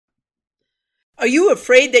Are you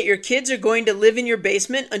afraid that your kids are going to live in your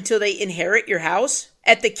basement until they inherit your house?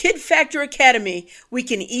 At the Kid Factor Academy, we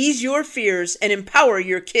can ease your fears and empower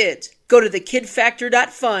your kids. Go to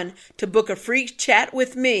thekidfactor.fun to book a free chat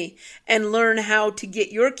with me and learn how to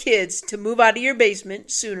get your kids to move out of your basement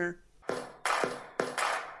sooner.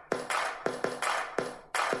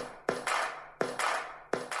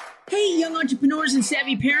 Hey, young entrepreneurs and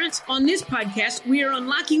savvy parents. On this podcast, we are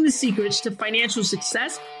unlocking the secrets to financial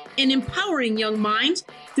success and empowering young minds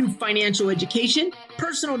through financial education,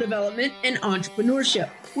 personal development, and entrepreneurship.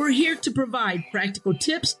 We're here to provide practical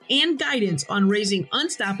tips and guidance on raising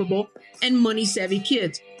unstoppable and money-savvy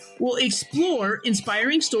kids. We'll explore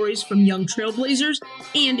inspiring stories from young trailblazers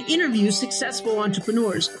and interview successful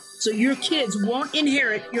entrepreneurs so your kids won't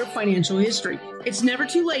inherit your financial history. It's never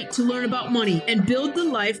too late to learn about money and build the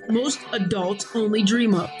life most adults only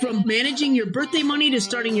dream of. From managing your birthday money to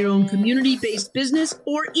starting your own community-based business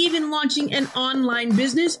or even launching an online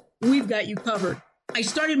business, we've got you covered. I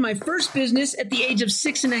started my first business at the age of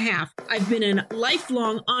 6.5. I've been a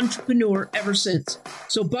lifelong entrepreneur ever since.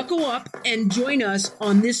 So buckle up and join us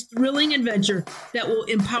on this thrilling adventure that will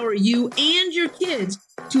empower you and your kids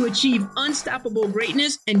to achieve unstoppable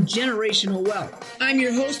greatness and generational wealth. I'm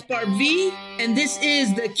your host, Barb V, and this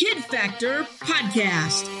is the Kid Factor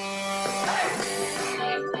Podcast.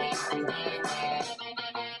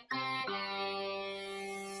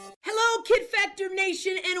 Hello, Kid Factor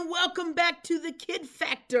Nation, and welcome back to the Kid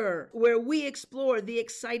Factor, where we explore the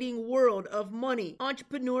exciting world of money,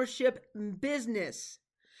 entrepreneurship, business,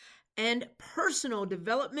 and personal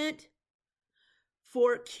development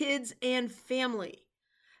for kids and family.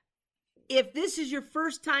 If this is your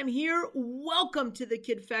first time here, welcome to the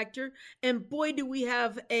Kid Factor, and boy, do we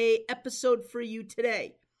have an episode for you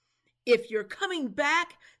today. If you're coming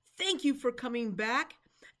back, thank you for coming back,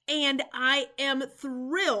 and I am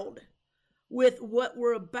thrilled with what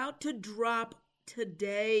we're about to drop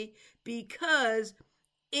today because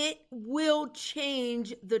it will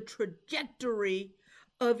change the trajectory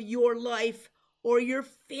of your life or your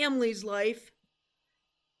family's life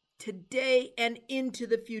today and into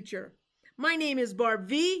the future. My name is Barb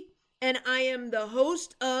V, and I am the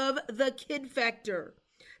host of The Kid Factor.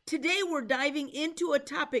 Today, we're diving into a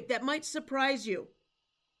topic that might surprise you,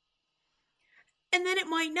 and then it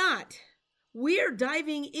might not. We're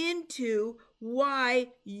diving into why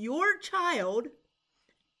your child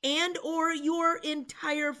and or your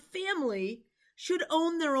entire family should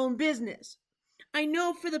own their own business. I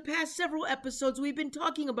know for the past several episodes, we've been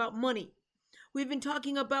talking about money. We've been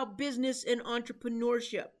talking about business and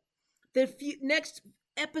entrepreneurship. The next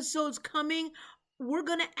episodes coming, we're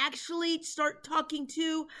going to actually start talking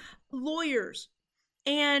to lawyers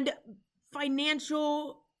and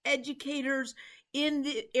financial educators in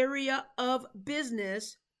the area of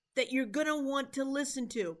business that you're going to want to listen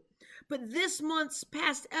to. But this month's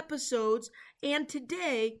past episodes and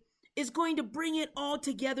today is going to bring it all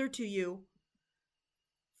together to you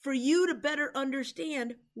for you to better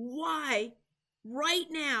understand why right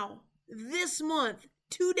now, this month,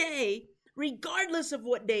 today, regardless of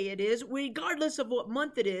what day it is, regardless of what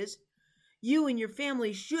month it is, you and your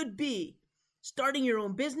family should be starting your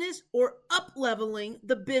own business or up-leveling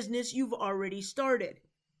the business you've already started.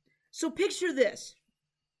 So picture this.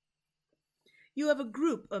 You have a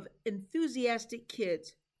group of enthusiastic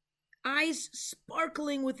kids, eyes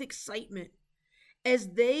sparkling with excitement as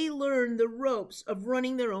they learn the ropes of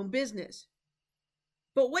running their own business.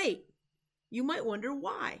 But wait, you might wonder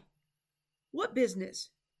why. What business?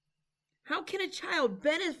 How can a child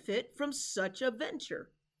benefit from such a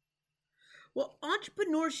venture? Well,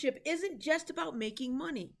 entrepreneurship isn't just about making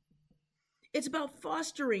money. It's about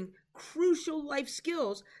fostering crucial life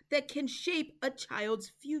skills that can shape a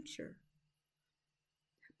child's future.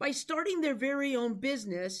 By starting their very own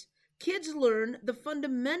business, kids learn the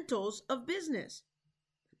fundamentals of business,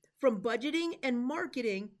 from budgeting and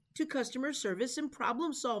marketing to customer service and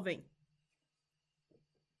problem solving.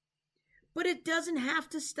 But it doesn't have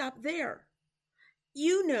to stop there.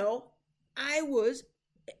 You know, I was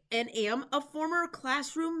and am a former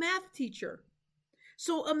classroom math teacher.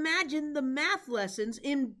 So imagine the math lessons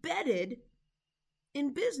embedded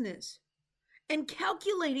in business and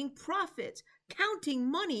calculating profits, counting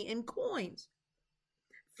money and coins.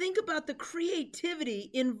 Think about the creativity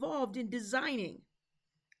involved in designing,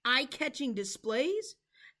 eye-catching displays,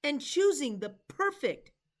 and choosing the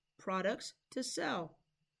perfect products to sell.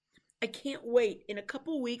 I can't wait. In a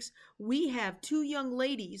couple weeks, we have 2 young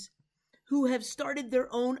ladies who have started their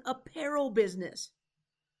own apparel business.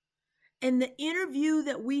 And the interview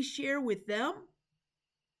that we share with them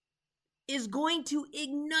is going to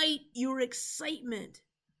ignite your excitement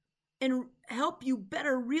and help you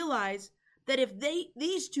better realize that if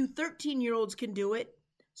these two 13-year-olds can do it,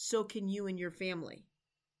 so can you and your family.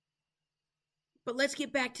 But let's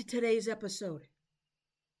get back to today's episode.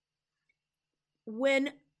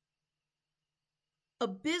 When a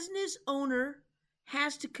business owner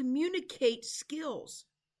has to communicate skills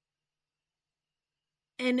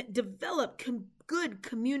and develop good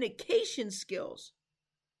communication skills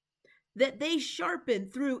that they sharpen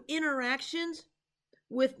through interactions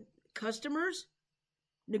with customers,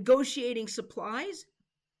 negotiating supplies,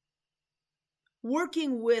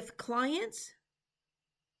 working with clients,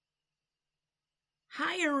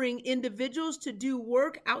 hiring individuals to do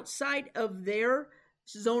work outside of their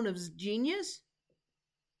zone of genius.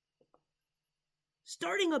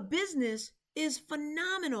 Starting a business is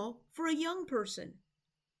phenomenal for a young person.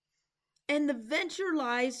 And the venture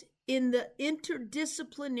lies in the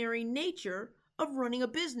interdisciplinary nature of running a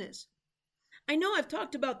business. I know I've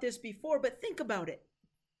talked about this before, but think about it.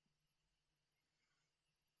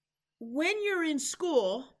 When you're in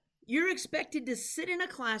school, you're expected to sit in a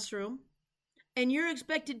classroom and you're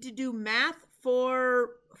expected to do math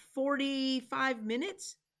for 45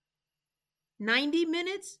 minutes, 90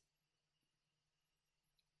 minutes,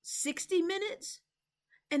 60 minutes,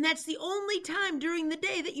 and that's the only time during the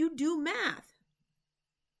day that you do math.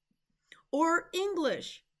 Or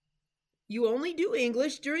English. You only do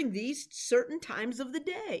English during these certain times of the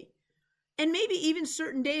day, and maybe even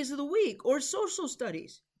certain days of the week, or social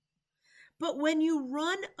studies. But when you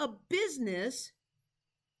run a business,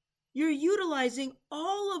 you're utilizing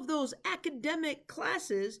all of those academic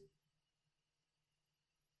classes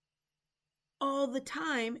all the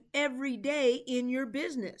time, every day in your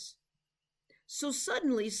business. So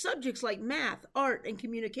suddenly, subjects like math, art, and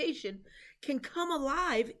communication can come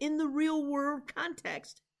alive in the real world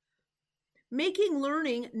context, making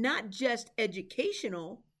learning not just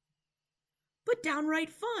educational, but downright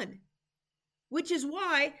fun. Which is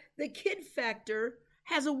why the Kid Factor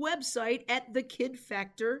has a website at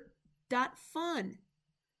thekidfactor.fun.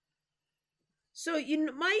 So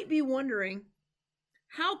you might be wondering,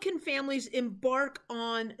 how can families embark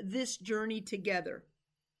on this journey together?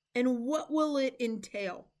 And what will it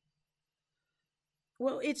entail?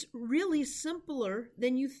 Well, it's really simpler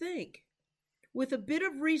than you think. With a bit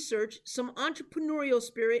of research, some entrepreneurial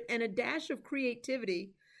spirit, and a dash of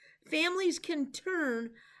creativity, families can turn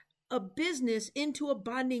a business into a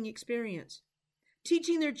bonding experience,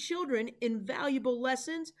 teaching their children invaluable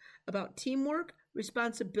lessons about teamwork,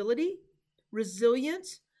 responsibility,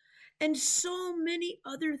 resilience, and so many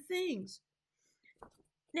other things.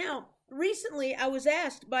 Now, recently I was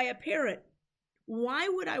asked by a parent, why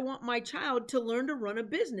would I want my child to learn to run a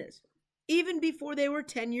business, even before they were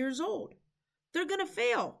 10 years old? They're going to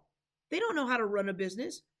fail. They don't know how to run a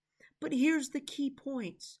business. But here's the key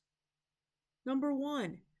points. Number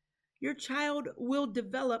one, your child will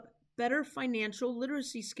develop better financial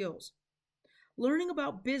literacy skills. Learning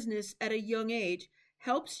about business at a young age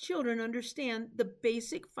helps children understand the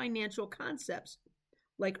basic financial concepts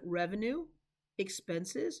like revenue,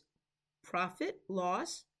 expenses, profit,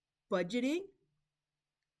 loss, budgeting.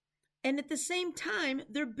 And at the same time,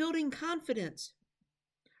 they're building confidence.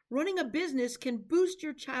 Running a business can boost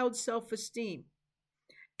your child's self-esteem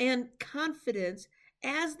and confidence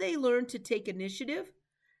as they learn to take initiative,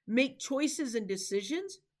 make choices and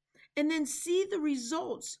decisions, and then see the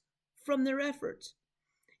results from their efforts.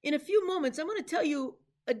 In a few moments, I'm going to tell you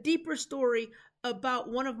a deeper story about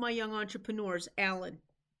one of my young entrepreneurs, Alan,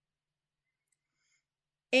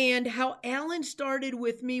 and how Alan started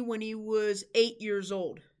with me when he was 8 years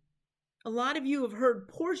old. A lot of you have heard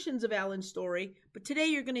portions of Alan's story, but today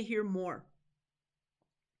you're going to hear more.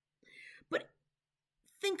 But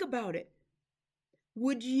think about it.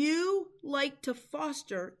 Would you like to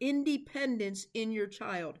foster independence in your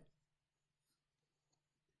child?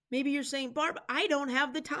 Maybe you're saying, Barb, I don't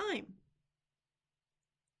have the time.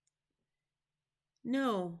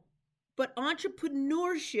 No, but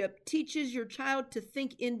entrepreneurship teaches your child to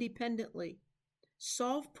think independently,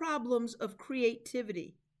 solve problems of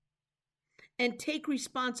creativity, and take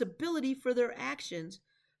responsibility for their actions,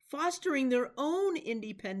 fostering their own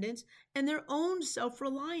independence and their own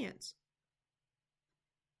self-reliance.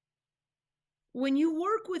 When you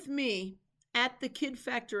work with me at the Kid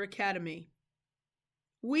Factor Academy,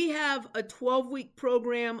 we have a 12-week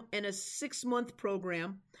program and a 6-month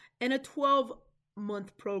program and a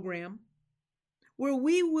 12-month program where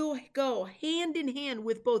we will go hand in hand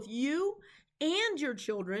with both you and your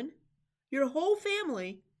children, your whole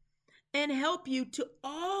family, and help you to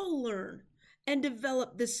all learn and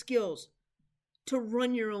develop the skills to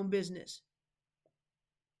run your own business,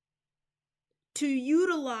 to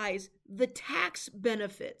utilize the tax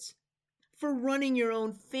benefits for running your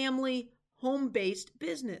own family home-based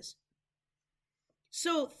business.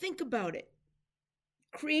 So think about it.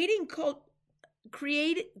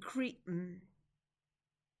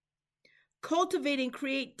 Cultivating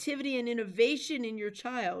creativity and innovation in your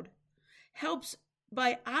child helps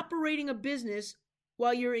by operating a business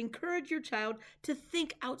while you encourage your child to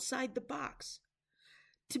think outside the box,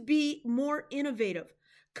 to be more innovative,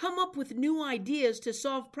 come up with new ideas to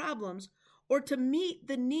solve problems or to meet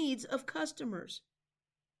the needs of customers.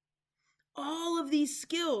 All of these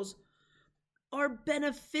skills are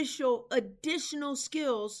beneficial additional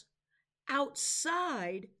skills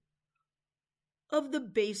outside of the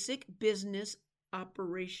basic business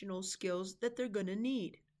operational skills that they're going to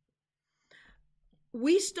need.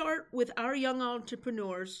 We start with our young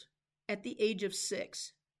entrepreneurs at the age of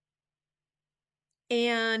 6.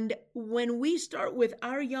 And when we start with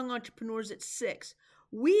our young entrepreneurs at 6,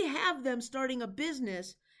 we have them starting a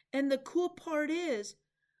business. And the cool part is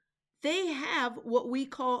they have what we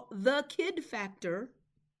call the kid factor.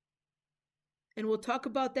 And we'll talk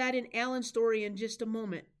about that in Alan's story in just a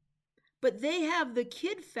moment. But they have the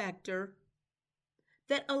kid factor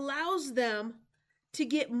that allows them to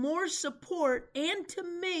get more support and to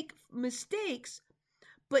make mistakes,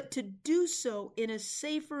 but to do so in a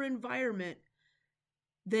safer environment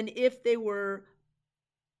than if they were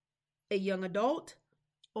a young adult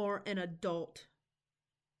or an adult.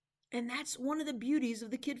 And that's one of the beauties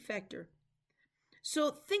of the kid factor.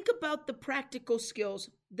 So think about the practical skills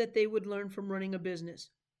that they would learn from running a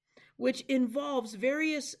business, which involves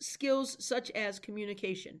various skills such as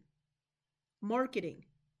communication, marketing,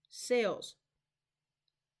 sales,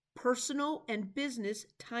 personal and business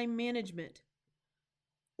time management,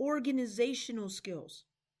 organizational skills,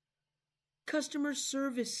 customer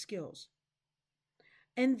service skills.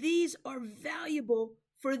 And these are valuable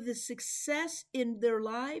for the success in their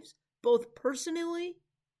lives, both personally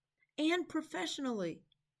and professionally.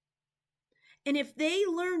 And if they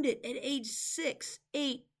learned it at age 6,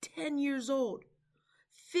 8, 10 years old,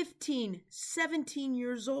 15, 17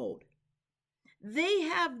 years old, they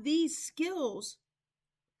have these skills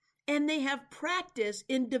and they have practice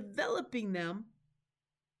in developing them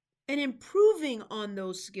and improving on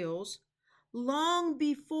those skills long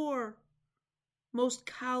before most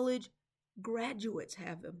college graduates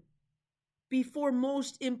have them, before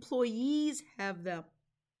most employees have them.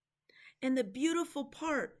 And the beautiful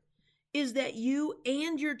part is that you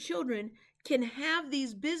and your children can have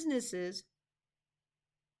these businesses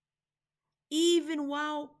even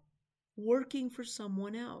while working for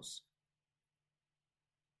someone else.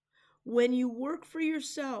 When you work for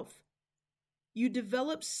yourself, you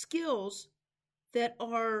develop skills that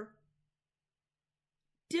are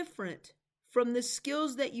different from the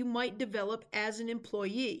skills that you might develop as an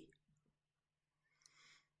employee.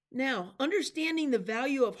 Now, understanding the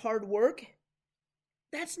value of hard work,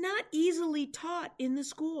 that's not easily taught in the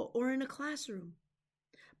school or in a classroom.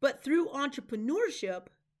 But through entrepreneurship,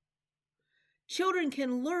 children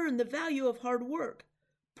can learn the value of hard work,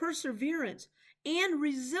 perseverance, and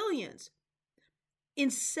resilience in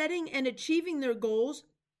setting and achieving their goals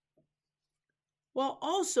while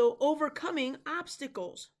also overcoming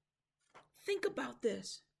obstacles. Think about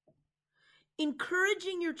this.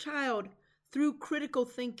 Encouraging your child through critical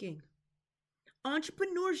thinking.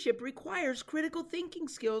 Entrepreneurship requires critical thinking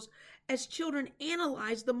skills as children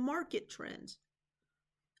analyze the market trends,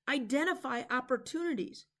 identify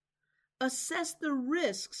opportunities, assess the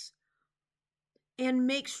risks, and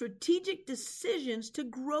make strategic decisions to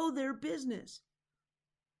grow their business.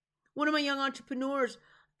 One of my young entrepreneurs,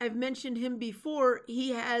 I've mentioned him before,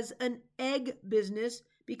 he has an egg business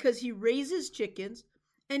because he raises chickens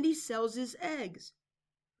and he sells his eggs.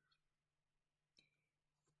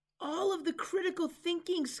 All of the critical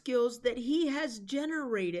thinking skills that he has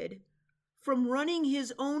generated from running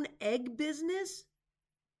his own egg business,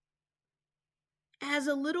 as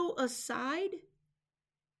a little aside,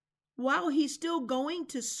 while he's still going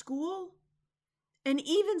to school and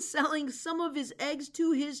even selling some of his eggs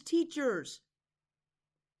to his teachers.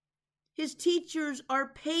 His teachers are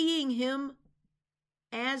paying him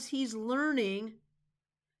as he's learning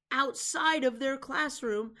outside of their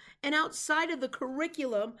classroom and outside of the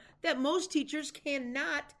curriculum that most teachers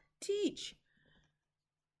cannot teach.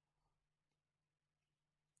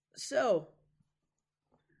 So,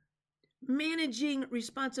 managing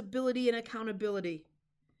responsibility and accountability.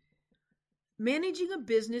 Managing a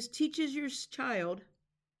business teaches your child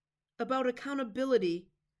about accountability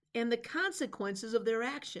and the consequences of their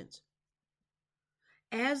actions.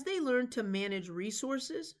 As they learn to manage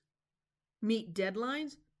resources, meet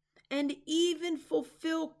deadlines, and even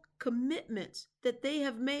fulfill commitments that they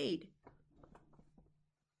have made.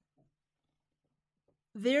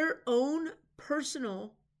 Their own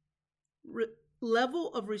personal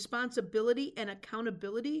level of responsibility and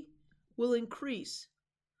accountability will increase.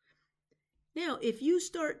 Now, if you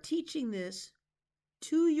start teaching this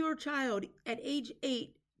to your child at age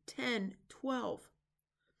 8, 10, 12,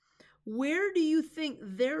 where do you think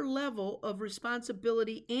their level of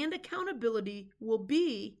responsibility and accountability will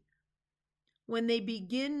be when they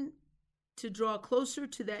begin to draw closer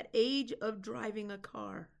to that age of driving a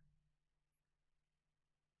car?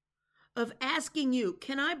 Of asking you,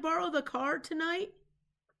 can I borrow the car tonight?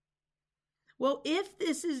 Well, if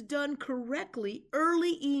this is done correctly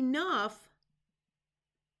early enough,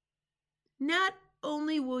 not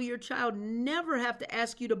only will your child never have to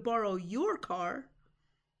ask you to borrow your car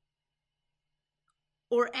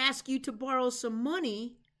or ask you to borrow some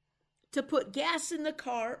money to put gas in the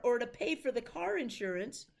car or to pay for the car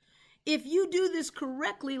insurance. If you do this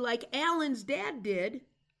correctly, like Alan's dad did,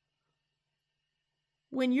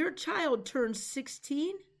 when your child turns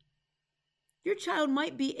 16, your child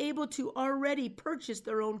might be able to already purchase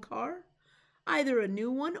their own car, either a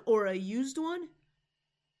new one or a used one,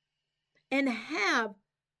 and have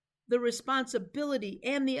the responsibility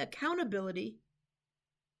and the accountability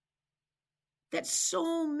that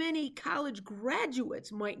so many college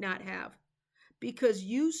graduates might not have, because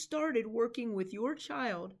you started working with your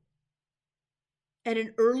child at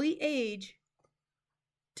an early age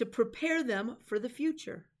to prepare them for the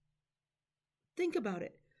future. Think about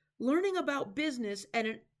it. Learning about business at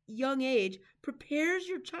a young age prepares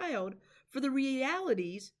your child for the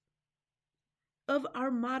realities of our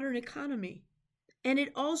modern economy. And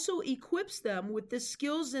it also equips them with the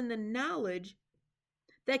skills and the knowledge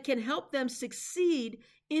that can help them succeed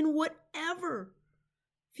in whatever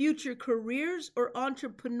future careers or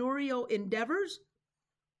entrepreneurial endeavors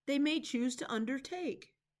they may choose to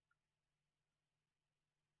undertake.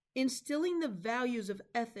 Instilling the values of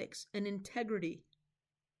ethics and integrity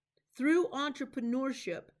through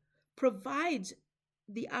entrepreneurship provides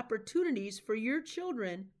the opportunities for your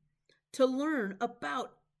children to learn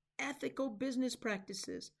about ethical business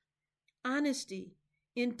practices, honesty,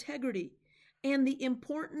 integrity, and the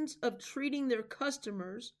importance of treating their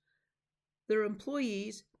customers, their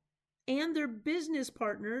employees, and their business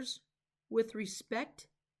partners with respect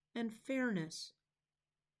and fairness.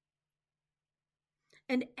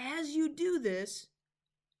 And as you do this,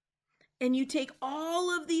 and you take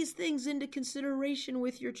all of these things into consideration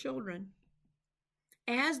with your children,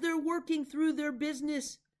 as they're working through their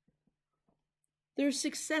business, their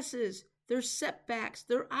successes, their setbacks,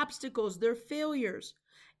 their obstacles, their failures,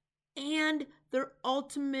 and their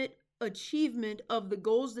ultimate achievement of the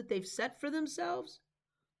goals that they've set for themselves,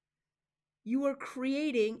 you are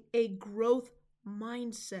creating a growth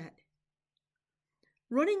mindset.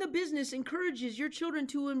 Running a business encourages your children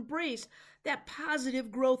to embrace that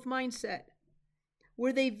positive growth mindset,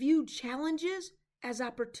 where they view challenges as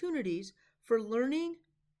opportunities for learning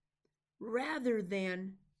rather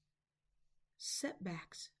than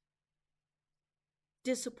setbacks,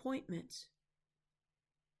 disappointments,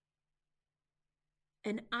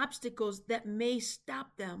 and obstacles that may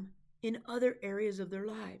stop them in other areas of their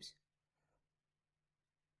lives.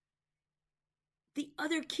 The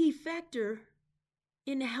other key factor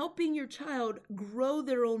in helping your child grow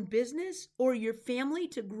their own business, or your family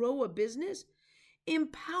to grow a business,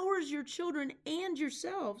 empowers your children and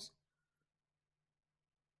yourselves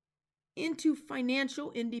into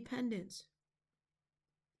financial independence.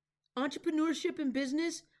 Entrepreneurship in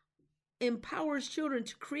business empowers children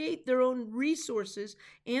to create their own resources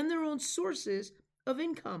and their own sources of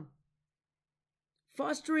income,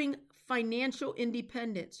 fostering financial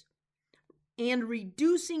independence and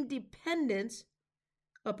reducing dependence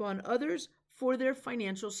upon others for their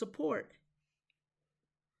financial support.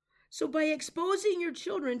 So by exposing your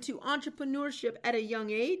children to entrepreneurship at a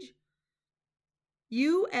young age,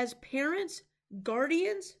 you as parents,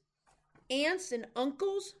 guardians, aunts and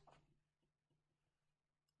uncles,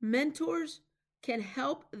 mentors, can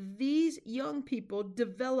help these young people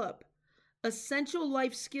develop essential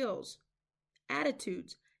life skills,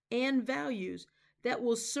 attitudes, and values that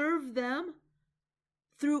will serve them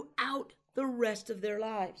throughout the rest of their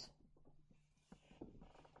lives.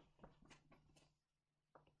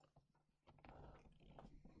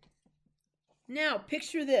 Now,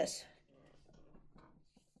 picture this.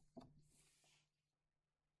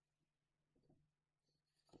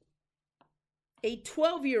 A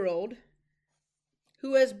 12-year-old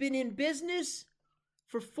who has been in business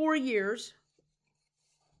for 4 years,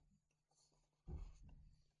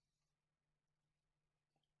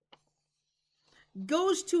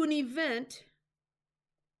 goes to an event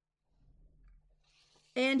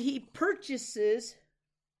and he purchases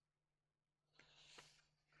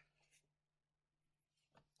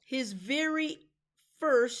his very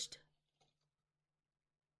first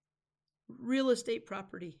real estate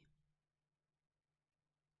property.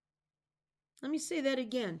 Let me say that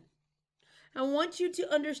again. I want you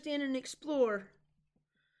to understand and explore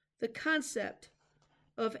the concept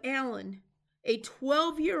of Alan, a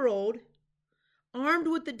 12-year-old, armed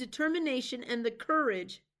with the determination and the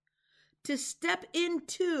courage to step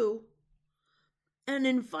into an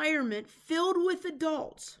environment filled with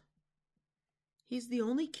adults. He's the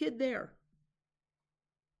only kid there.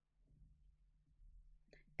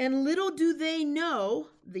 And little do they know,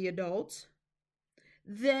 the adults,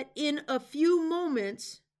 that in a few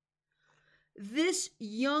moments, this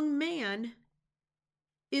young man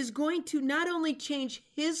is going to not only change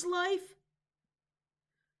his life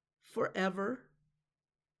forever,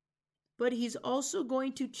 but he's also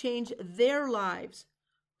going to change their lives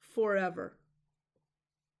forever.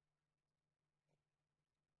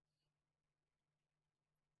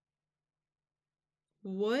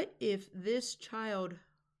 What if this child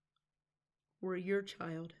were your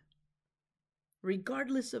child,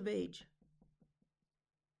 regardless of age?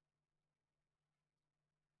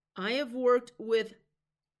 I have worked with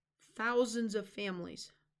thousands of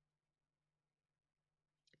families,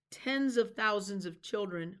 tens of thousands of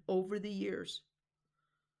children over the years.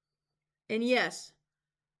 And yes,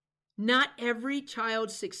 not every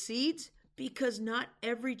child succeeds because not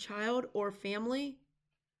every child or family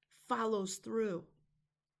follows through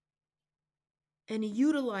and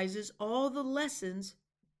utilizes all the lessons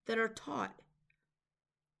that are taught.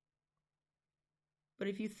 But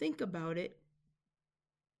if you think about it,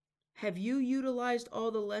 have you utilized all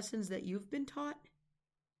the lessons that you've been taught?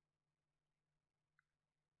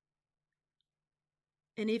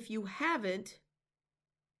 And if you haven't,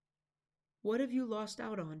 what have you lost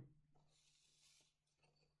out on?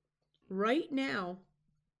 Right now,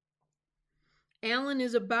 Alan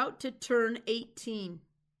is about to turn 18.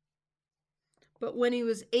 But when he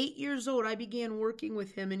was 8 years old, I began working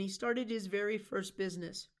with him and he started his very first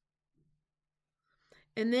business.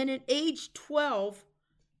 And then at age 12,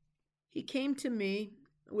 he came to me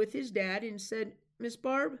with his dad and said, "Miss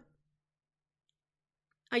Barb,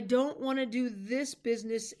 I don't want to do this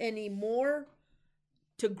business anymore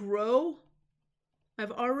to grow.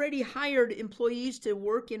 I've already hired employees to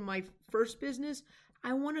work in my first business.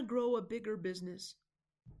 I want to grow a bigger business."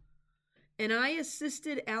 And I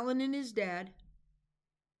assisted Alan and his dad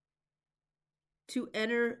to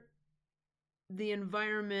enter the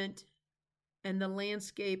environment and the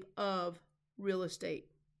landscape of real estate.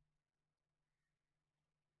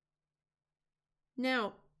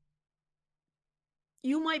 Now,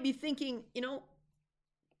 you might be thinking,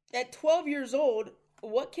 at 12 years old,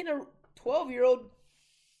 what can a 12-year-old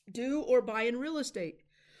do or buy in real estate?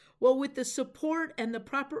 Well, with the support and the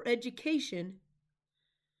proper education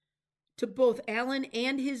to both Alan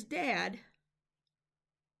and his dad,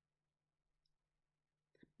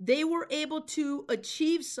 they were able to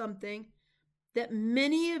achieve something that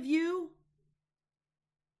many of you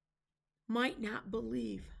might not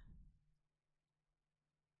believe.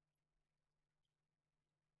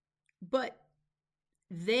 But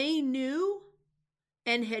they knew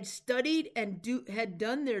and had studied and had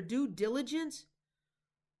done their due diligence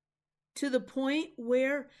to the point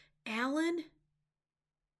where Alan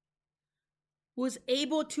was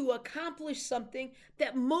able to accomplish something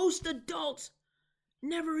that most adults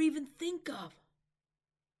never even think of,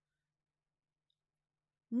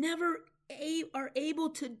 never are able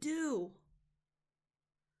to do.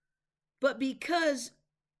 But because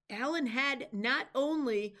Alan had not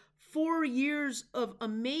only 4 years of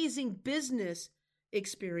amazing business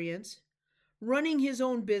experience, running his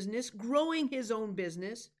own business, growing his own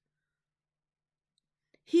business,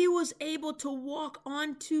 he was able to walk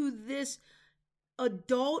onto this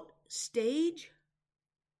adult stage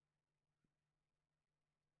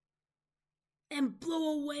and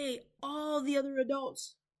blow away all the other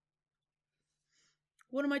adults.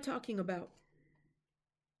 What am I talking about?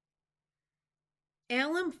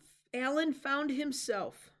 Alan found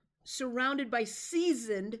himself surrounded by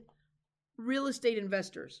seasoned real estate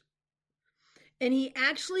investors. And he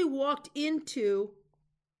actually walked into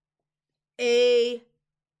a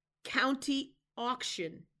county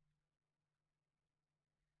auction.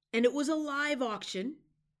 And it was a live auction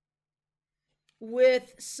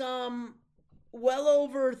with some well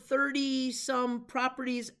over 30 some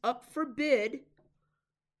properties up for bid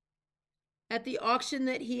at the auction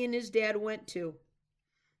that he and his dad went to.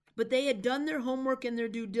 But they had done their homework and their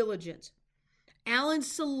due diligence. Alan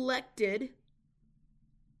selected,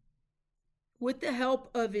 with the help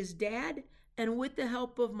of his dad and with the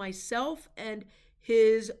help of myself and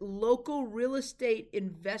his local real estate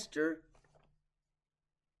investor,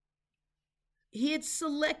 he had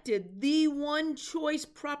selected the one choice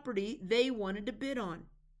property they wanted to bid on.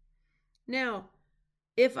 Now,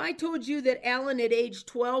 if I told you that Alan at age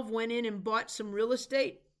 12 went in and bought some real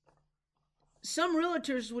estate, some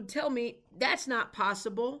realtors would tell me that's not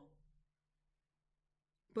possible.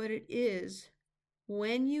 But it is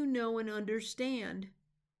when you know and understand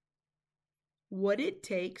what it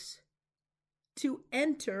takes to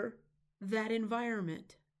enter that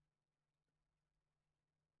environment.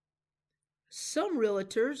 Some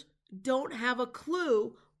realtors don't have a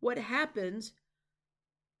clue what happens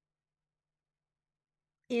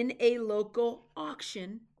in a local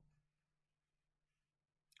auction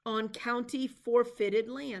on county forfeited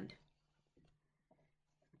land.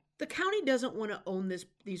 The county doesn't want to own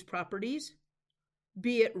these properties,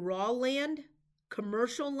 be it raw land,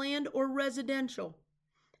 commercial land, or residential.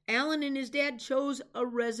 Alan and his dad chose a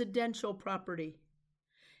residential property.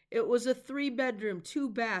 It was a 3-bedroom,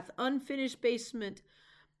 2-bath, unfinished basement.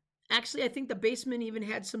 Actually, I think the basement even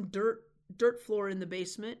had some dirt floor in the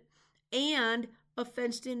basement, and a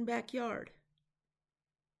fenced-in backyard.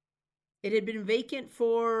 It had been vacant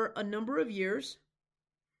for a number of years,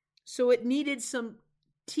 so it needed some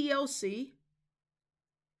TLC,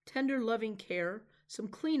 tender loving care, some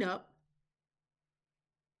cleanup.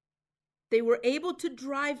 They were able to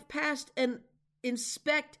drive past and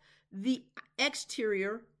inspect the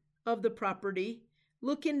exterior of the property,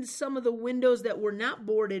 look into some of the windows that were not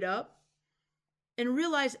boarded up, and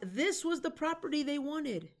realize this was the property they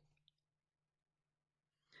wanted.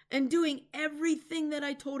 And doing everything that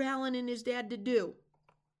I told Alan and his dad to do.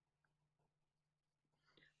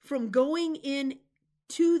 From going in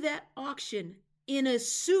to that auction in a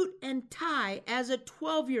suit and tie as a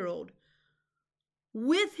 12-year-old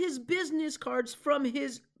with his business cards from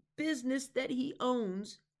his business that he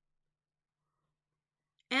owns,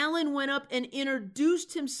 Alan went up and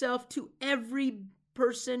introduced himself to every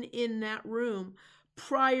person in that room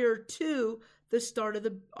prior to the start of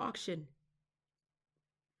the auction.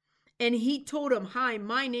 And he told them, "Hi,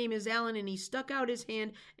 my name is Alan," and he stuck out his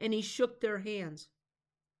hand and he shook their hands.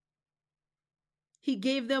 He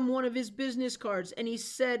gave them one of his business cards and he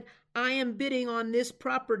said, "I am bidding on this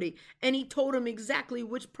property." And he told them exactly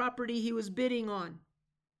which property he was bidding on.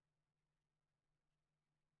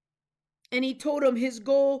 And he told them his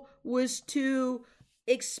goal was to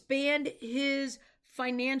expand his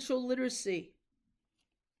financial literacy,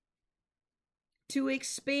 to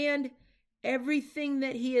expand everything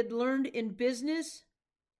that he had learned in business,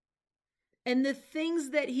 and the things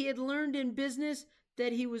that he had learned in business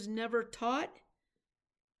that he was never taught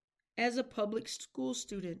as a public school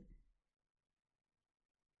student.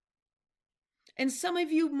 And some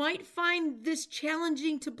of you might find this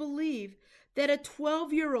challenging to believe that a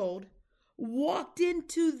 12-year-old walked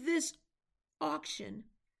into this auction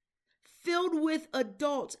filled with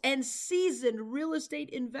adults and seasoned real estate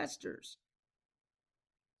investors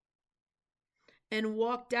and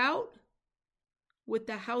walked out with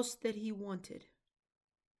the house that he wanted.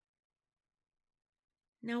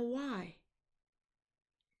 Now, why?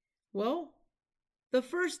 Well, the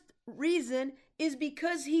first reason is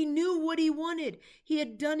because he knew what he wanted. He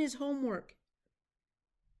had done his homework.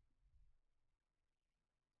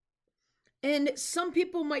 And some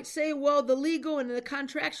people might say, well, the legal and the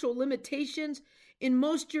contractual limitations in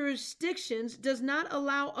most jurisdictions does not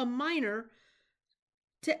allow a minor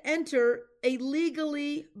to enter a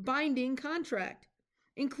legally binding contract,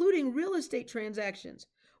 including real estate transactions,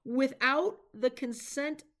 without the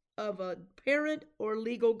consent of a parent or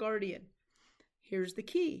legal guardian. Here's the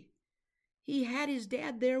key. He had his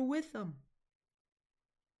dad there with him,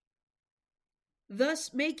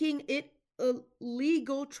 thus making it a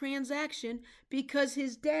legal transaction because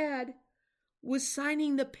his dad was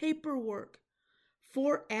signing the paperwork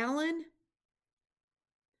for Alan,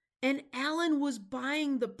 and Alan was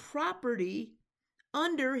buying the property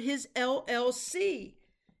under his LLC,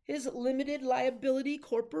 his limited liability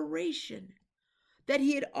corporation, that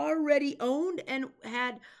he had already owned and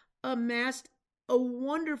had amassed a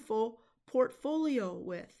wonderful portfolio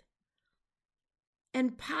with,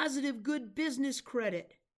 and positive good business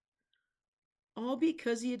credit, all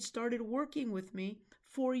because he had started working with me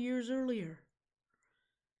 4 years earlier.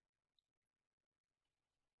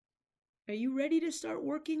 Are you ready to start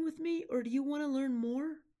working with me, or do you want to learn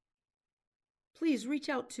more? Please reach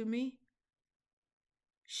out to me.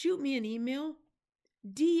 Shoot me an email.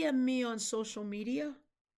 DM me on social media.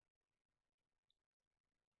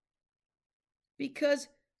 Because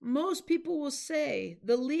most people will say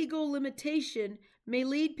the legal limitation may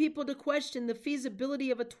lead people to question the feasibility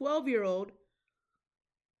of a 12-year-old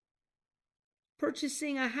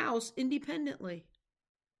purchasing a house independently.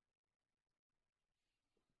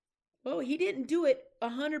 Well, he didn't do it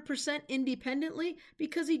 100% independently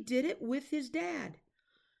because he did it with his dad.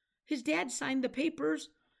 His dad signed the papers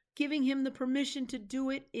giving him the permission to do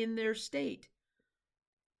it in their state.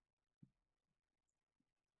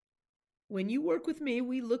 When you work with me,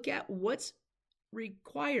 we look at what's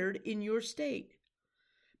required in your state.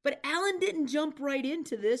 But Alan didn't jump right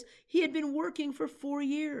into this. He had been working for 4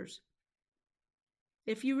 years.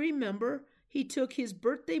 If you remember, he took his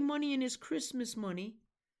birthday money and his Christmas money,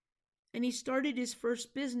 and he started his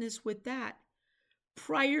first business with that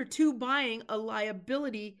prior to buying a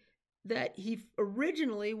liability that he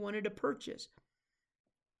originally wanted to purchase.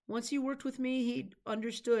 Once he worked with me, he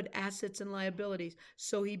understood assets and liabilities.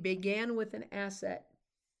 So he began with an asset,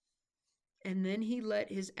 and then he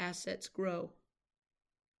let his assets grow.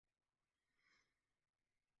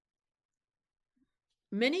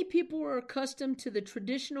 Many people are accustomed to the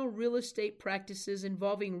traditional real estate practices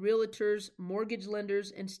involving realtors, mortgage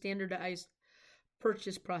lenders, and standardized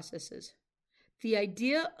purchase processes. The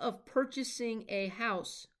idea of purchasing a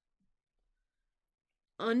house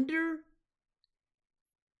under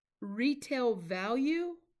retail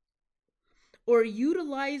value or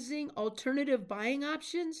utilizing alternative buying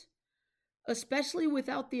options, especially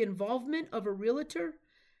without the involvement of a realtor,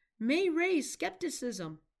 may raise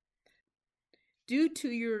skepticism due to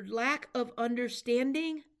your lack of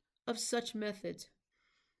understanding of such methods.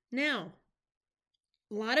 Now,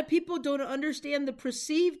 a lot of people don't understand the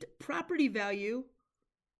perceived property value,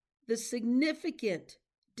 the significant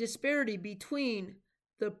disparity between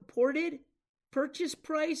the reported purchase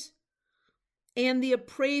price and the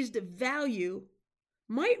appraised value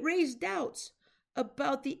might raise doubts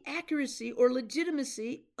about the accuracy or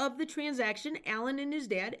legitimacy of the transaction Alan and his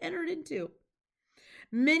dad entered into.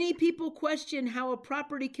 Many people question how a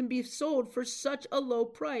property can be sold for such a low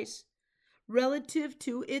price relative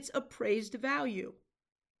to its appraised value.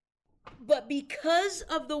 But because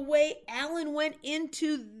of the way Alan went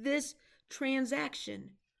into this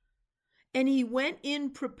transaction, and he went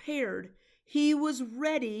in prepared, he was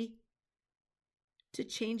ready to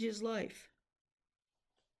change his life.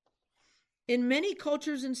 In many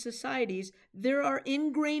cultures and societies, there are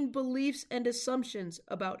ingrained beliefs and assumptions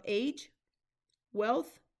about age,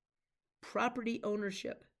 wealth, property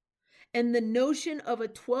ownership, and the notion of a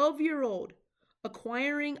 12-year-old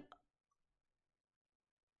acquiring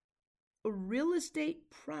a real estate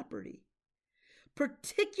property,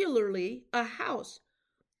 particularly a house,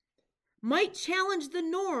 might challenge the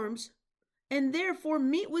norms and therefore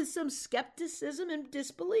meet with some skepticism and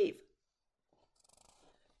disbelief.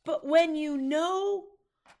 But when you know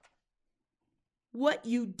what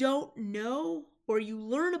you don't know, or you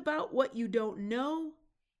learn about what you don't know,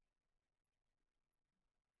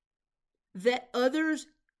 that others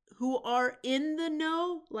who are in the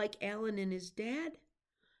know, like Alan and his dad,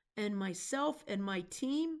 and myself and my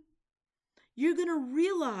team, you're going to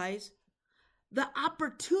realize the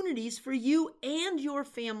opportunities for you and your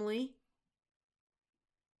family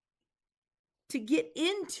to get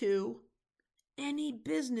into any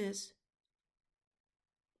business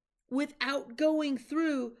without going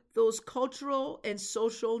through those cultural and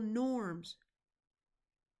social norms.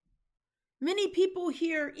 Many people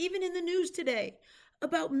hear, even in the news today,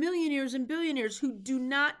 about millionaires and billionaires who do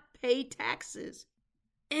not pay taxes.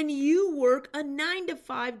 And you work a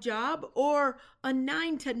 9-to-5 job or a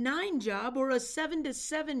 9-to-9 job or a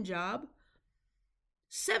 7-to-7 job,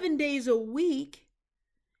 7 days a week,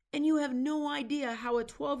 and you have no idea how a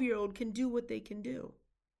 12-year-old can do what they can do.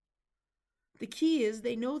 The key is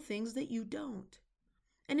they know things that you don't.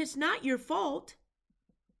 And it's not your fault.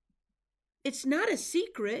 It's not a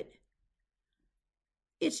secret.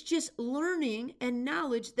 It's just learning and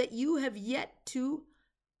knowledge that you have yet to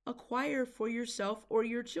acquire for yourself or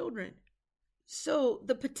your children. So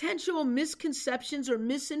the potential misconceptions or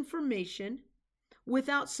misinformation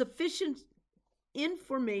without sufficient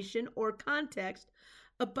information or context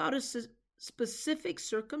about a specific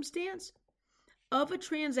circumstance of a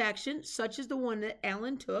transaction, such as the one that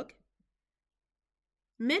Alan took,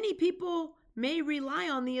 many people may rely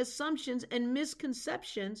on the assumptions and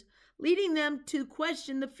misconceptions, leading them to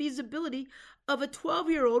question the feasibility of a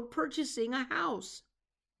 12-year-old purchasing a house.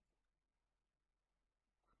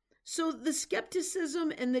 So the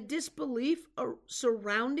skepticism and the disbelief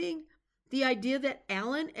surrounding the idea that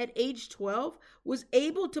Alan at age 12 was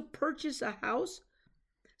able to purchase a house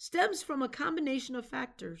stems from a combination of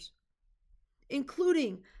factors,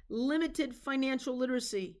 including limited financial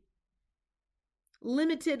literacy,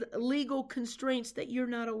 limited legal constraints that you're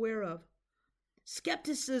not aware of,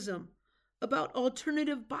 skepticism about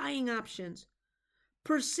alternative buying options,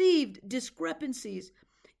 perceived discrepancies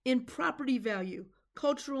in property value,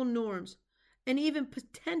 cultural norms, and even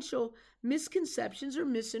potential misconceptions or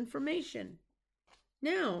misinformation.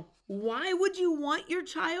 Now, why would you want your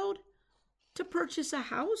child to purchase a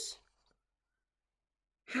house?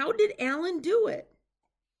 How did Alan do it?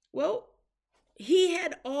 Well, he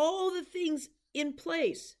had all the things in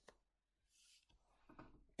place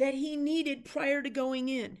that he needed prior to going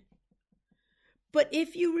in. But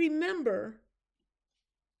if you remember,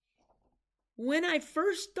 when I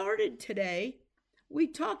first started today, we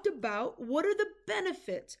talked about what are the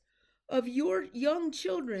benefits of your young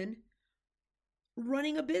children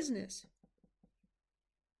running a business.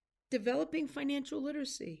 Developing financial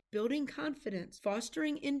literacy, building confidence,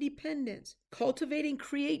 fostering independence, cultivating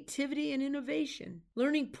creativity and innovation,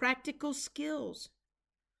 learning practical skills,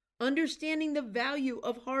 understanding the value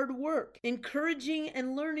of hard work, encouraging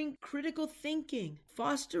and learning critical thinking,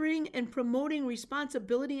 fostering and promoting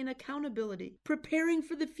responsibility and accountability, preparing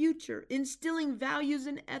for the future, instilling values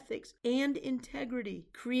and ethics and integrity,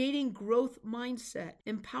 creating growth mindset,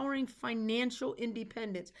 empowering financial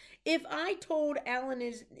independence. If I told Alan,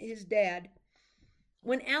 his dad,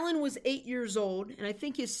 when Alan was 8 years old, and I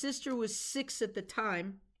think his sister was 6 at the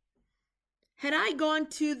time, had I gone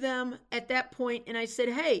to them at that point and I said,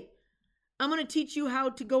 hey, I'm going to teach you how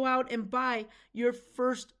to go out and buy your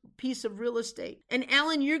first piece of real estate. And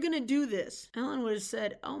Alan, you're going to do this. Alan would have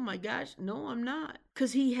said, oh my gosh, no, I'm not.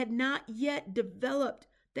 Because he had not yet developed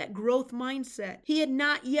that growth mindset. He had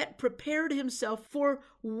not yet prepared himself for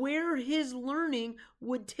where his learning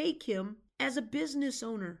would take him as a business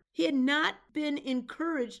owner. He had not been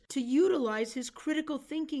encouraged to utilize his critical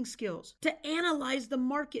thinking skills, to analyze the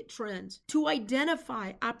market trends, to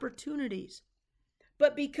identify opportunities.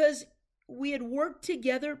 But because we had worked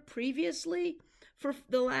together previously for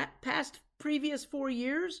the past previous 4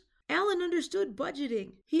 years, Alan understood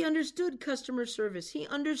budgeting. He understood customer service. He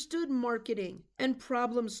understood marketing and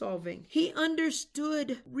problem solving. He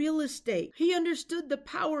understood real estate. He understood the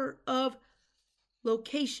power of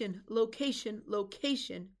location, location,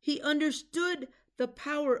 location. He understood the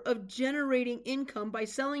power of generating income by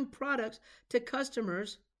selling products to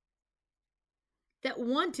customers that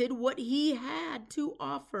wanted what he had to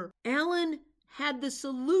offer. Alan had the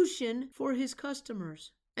solution for his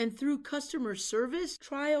customers. And through customer service,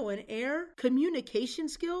 trial and error, communication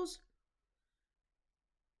skills,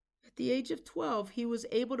 at the age of 12, he was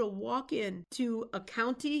able to walk into a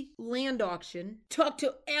county land auction, talk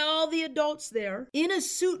to all the adults there in a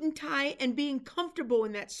suit and tie, and being comfortable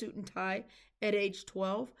in that suit and tie at age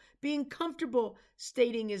 12, being comfortable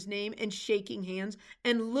stating his name and shaking hands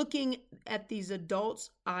and looking at these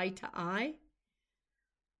adults eye to eye,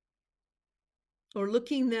 or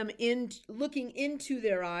looking into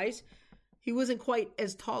their eyes. He wasn't quite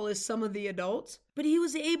as tall as some of the adults, but he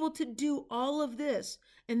was able to do all of this.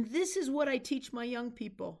 And this is what I teach my young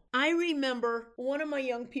people. I remember one of my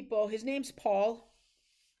young people, his name's Paul.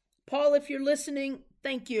 Paul, if you're listening,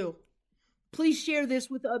 thank you. Please share this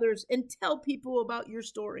with others and tell people about your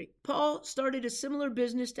story. Paul started a similar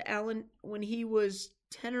business to Alan when he was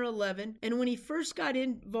 10 or 11. And when he first got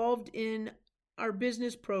involved in our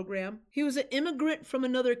business program, he was an immigrant from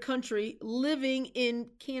another country living in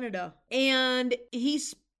Canada. And he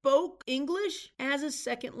spoke English as a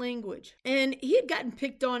second language. And he had gotten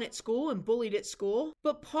picked on at school and bullied at school.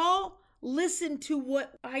 But Paul listened to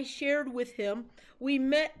what I shared with him. We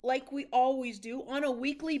met like we always do on a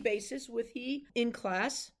weekly basis with he in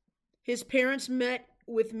class. His parents met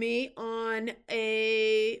with me on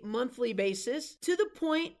a monthly basis, to the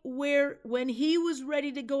point where when he was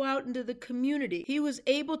ready to go out into the community, he was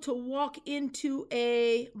able to walk into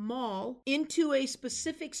a mall, into a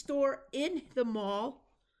specific store in the mall,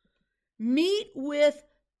 meet with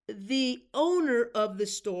the owner of the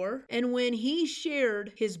store, and when he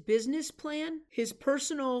shared his business plan, his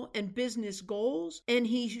personal and business goals, and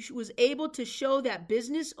he was able to show that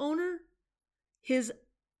business owner his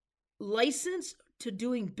license to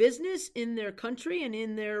doing business in their country and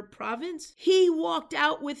in their province, he walked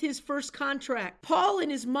out with his first contract. Paul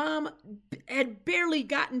and his mom had barely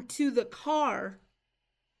gotten to the car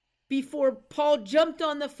before Paul jumped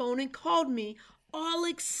on the phone and called me, all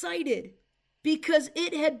excited, because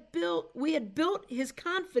we had built his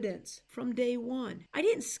confidence from day one. I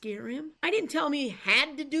didn't scare him. I didn't tell him he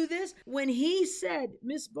had to do this. When he said,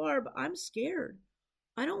 Miss Barb, I'm scared.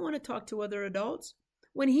 I don't want to talk to other adults.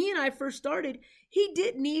 When he and I first started, he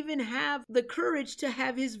didn't even have the courage to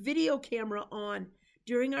have his video camera on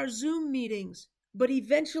during our Zoom meetings. But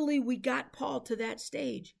eventually we got Paul to that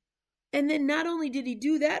stage. And then not only did he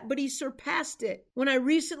do that, but he surpassed it. When I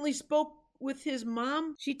recently spoke with his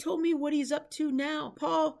mom, she told me what he's up to now.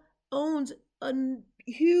 Paul owns a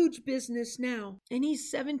huge business now, and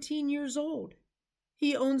he's 17 years old.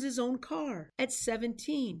 He owns his own car at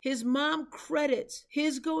 17. His mom credits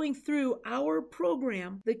his going through our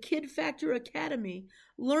program, the Kid Factor Academy,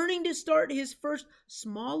 learning to start his first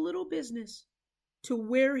small little business, to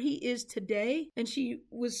where he is today. And she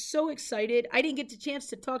was so excited. I didn't get the chance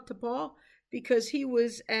to talk to Paul because he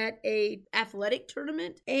was at a athletic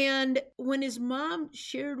tournament. And when his mom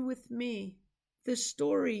shared with me the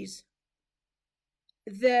stories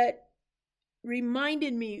that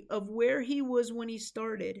reminded me of where he was when he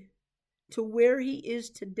started to where he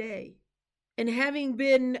is today, and having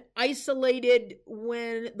been isolated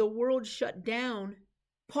when the world shut down,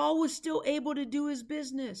 Paul was still able to do his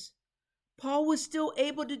business. Paul was still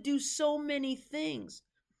able to do so many things,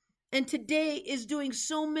 and today is doing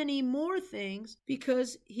so many more things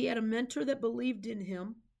because he had a mentor that believed in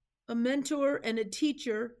him, a mentor and a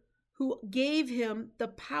teacher who gave him the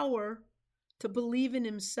power to believe in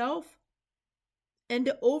himself and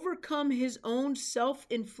to overcome his own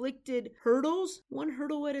self-inflicted hurdles, one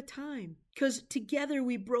hurdle at a time. Because together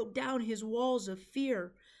we broke down his walls of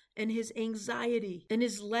fear and his anxiety and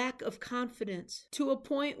his lack of confidence to a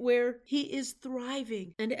point where he is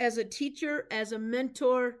thriving. And as a teacher, as a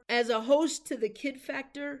mentor, as a host to the Kid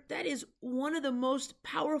Factor, that is one of the most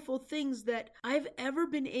powerful things that I've ever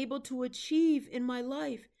been able to achieve in my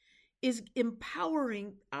life, is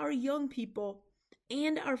empowering our young people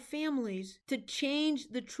and our families to change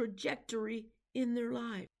the trajectory in their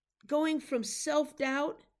life, going from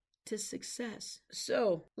self-doubt to success.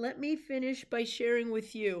 So let me finish by sharing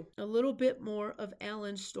with you a little bit more of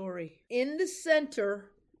Alan's story. In the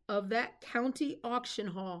center of that county auction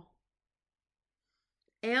hall,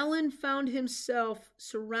 Alan found himself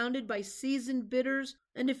surrounded by seasoned bidders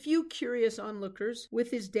and a few curious onlookers,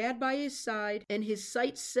 with his dad by his side and his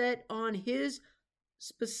sights set on his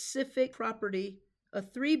specific property, a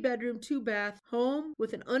 3-bedroom, 2-bath home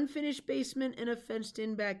with an unfinished basement and a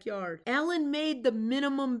fenced-in backyard. Alan made the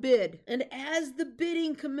minimum bid, and as the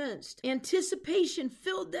bidding commenced, anticipation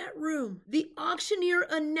filled that room. The auctioneer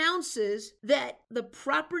announces that the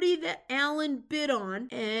property that Alan bid on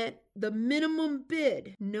at the minimum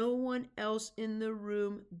bid, no one else in the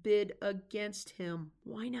room bid against him.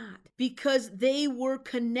 Why not? Because they were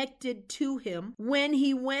connected to him when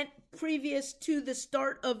he went previous to the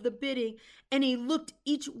start of the bidding, and he looked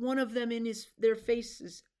each one of them in their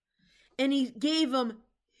faces, and he gave them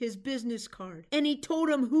his business card, and he told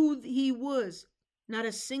them who he was. Not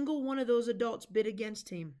a single one of those adults bid against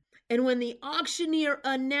him. And when the auctioneer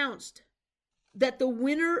announced that the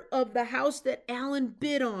winner of the house that Alan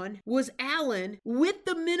bid on was Alan with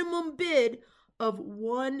the minimum bid of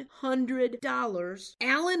 $100,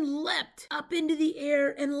 Alan leapt up into the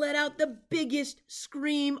air and let out the biggest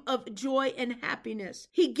scream of joy and happiness.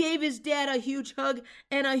 He gave his dad a huge hug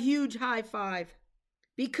and a huge high five,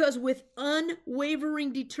 because with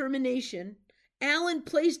unwavering determination, Alan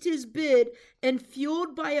placed his bid, and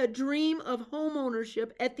fueled by a dream of homeownership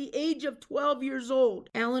at the age of 12 years old,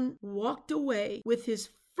 Alan walked away with his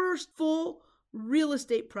first full real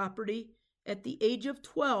estate property at the age of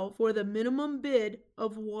 12 for the minimum bid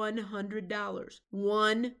of $100.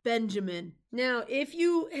 One Benjamin. Now, if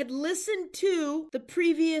you had listened to the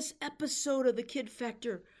previous episode of the Kid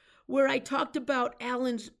Factor, where I talked about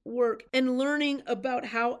Alan's work and learning about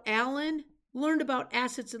how Alan learned about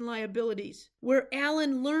assets and liabilities, where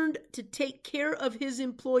Alan learned to take care of his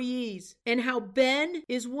employees, and how Ben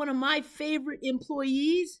is one of my favorite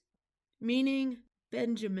employees, meaning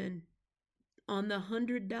Benjamin on the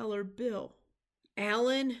 $100 bill.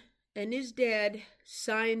 Alan and his dad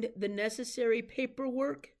signed the necessary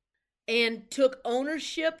paperwork and took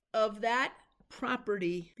ownership of that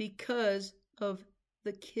property because of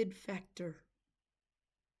the Kid Factor.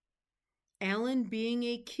 Alan being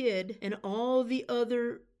a kid and all the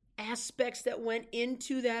other aspects that went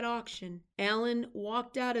into that auction, Alan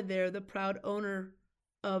walked out of there the proud owner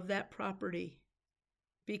of that property,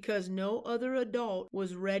 because no other adult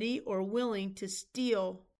was ready or willing to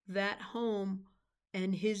steal that home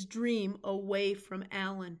and his dream away from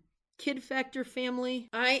Alan. Kid Factor family,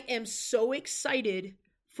 I am so excited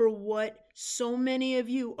for what so many of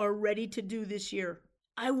you are ready to do this year.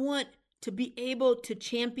 I want to be able to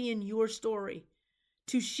champion your story,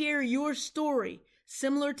 to share your story,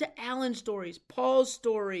 similar to Alan's stories, Paul's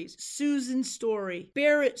stories, Susan's story,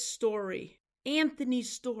 Barrett's story,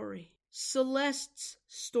 Anthony's story, Celeste's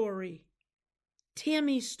story,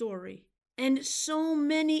 Tammy's story, and so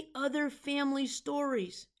many other family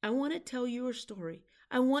stories. I want to tell your story.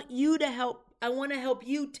 I want to help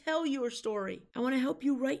you tell your story. I want to help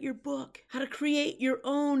you write your book, how to create your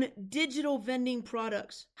own digital vending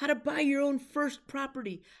products, how to buy your own first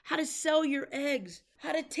property, how to sell your eggs,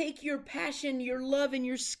 how to take your passion, your love, and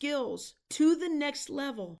your skills to the next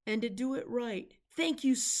level and to do it right. Thank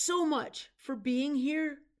you so much for being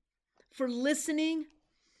here, for listening.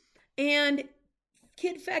 And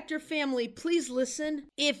Kid Factor family, please listen.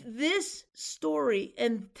 If this story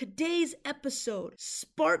and today's episode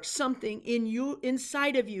sparks something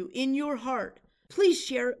inside of you, in your heart, please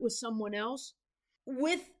share it with someone else.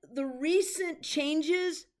 With the recent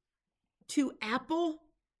changes to Apple,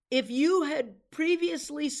 if you had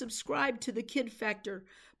previously subscribed to the Kid Factor,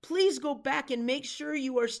 please go back and make sure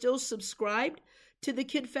you are still subscribed to the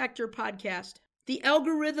Kid Factor podcast. The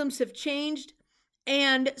algorithms have changed,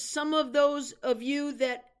 and some of those of you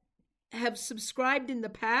that have subscribed in the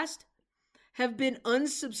past have been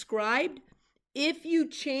unsubscribed. If you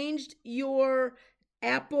changed your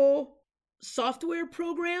Apple software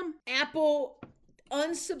program, Apple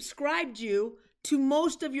unsubscribed you to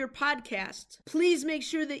most of your podcasts. Please make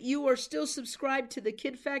sure that you are still subscribed to the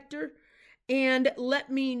Kid Factor and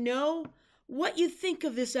let me know what you think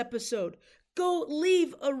of this episode. Go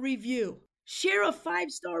leave a review. Share a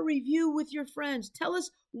 5-star review with your friends. Tell us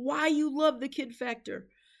why you love the Kid Factor.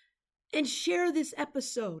 And share this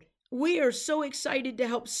episode. We are so excited to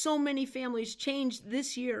help so many families change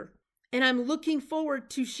this year. And I'm looking forward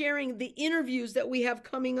to sharing the interviews that we have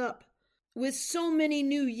coming up with so many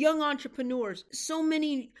new young entrepreneurs, so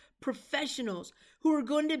many professionals who are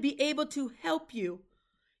going to be able to help you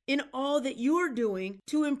in all that you're doing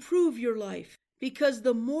to improve your life. Because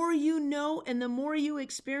the more you know and the more you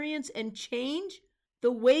experience and change,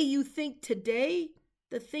 the way you think today,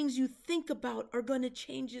 the things you think about are going to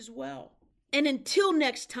change as well. And until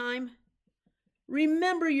next time,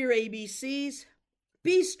 remember your ABCs.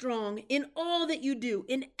 Be strong in all that you do,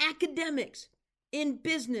 in academics, in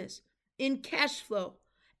business, in cash flow,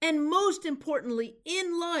 and most importantly,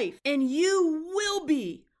 in life. And you will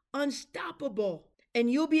be unstoppable. And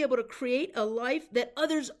you'll be able to create a life that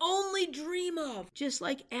others only dream of, just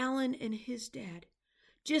like Alan and his dad,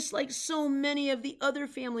 just like so many of the other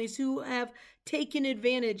families who have taken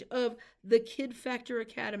advantage of the Kid Factor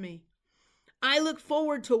Academy. I look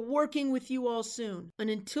forward to working with you all soon. And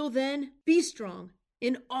until then, be strong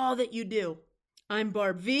in all that you do. I'm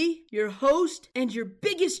Barb V, your host and your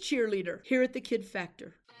biggest cheerleader here at the Kid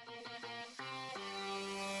Factor.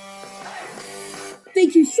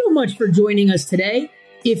 Thank you so much for joining us today.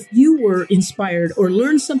 If you were inspired or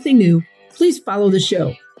learned something new, please follow the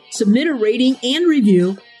show, submit a rating and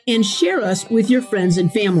review, and share us with your friends and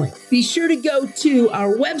family. Be sure to go to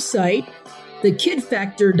our website,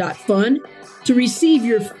 thekidfactor.fun, to receive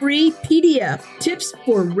your free PDF tips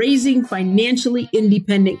for raising financially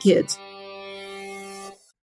independent kids.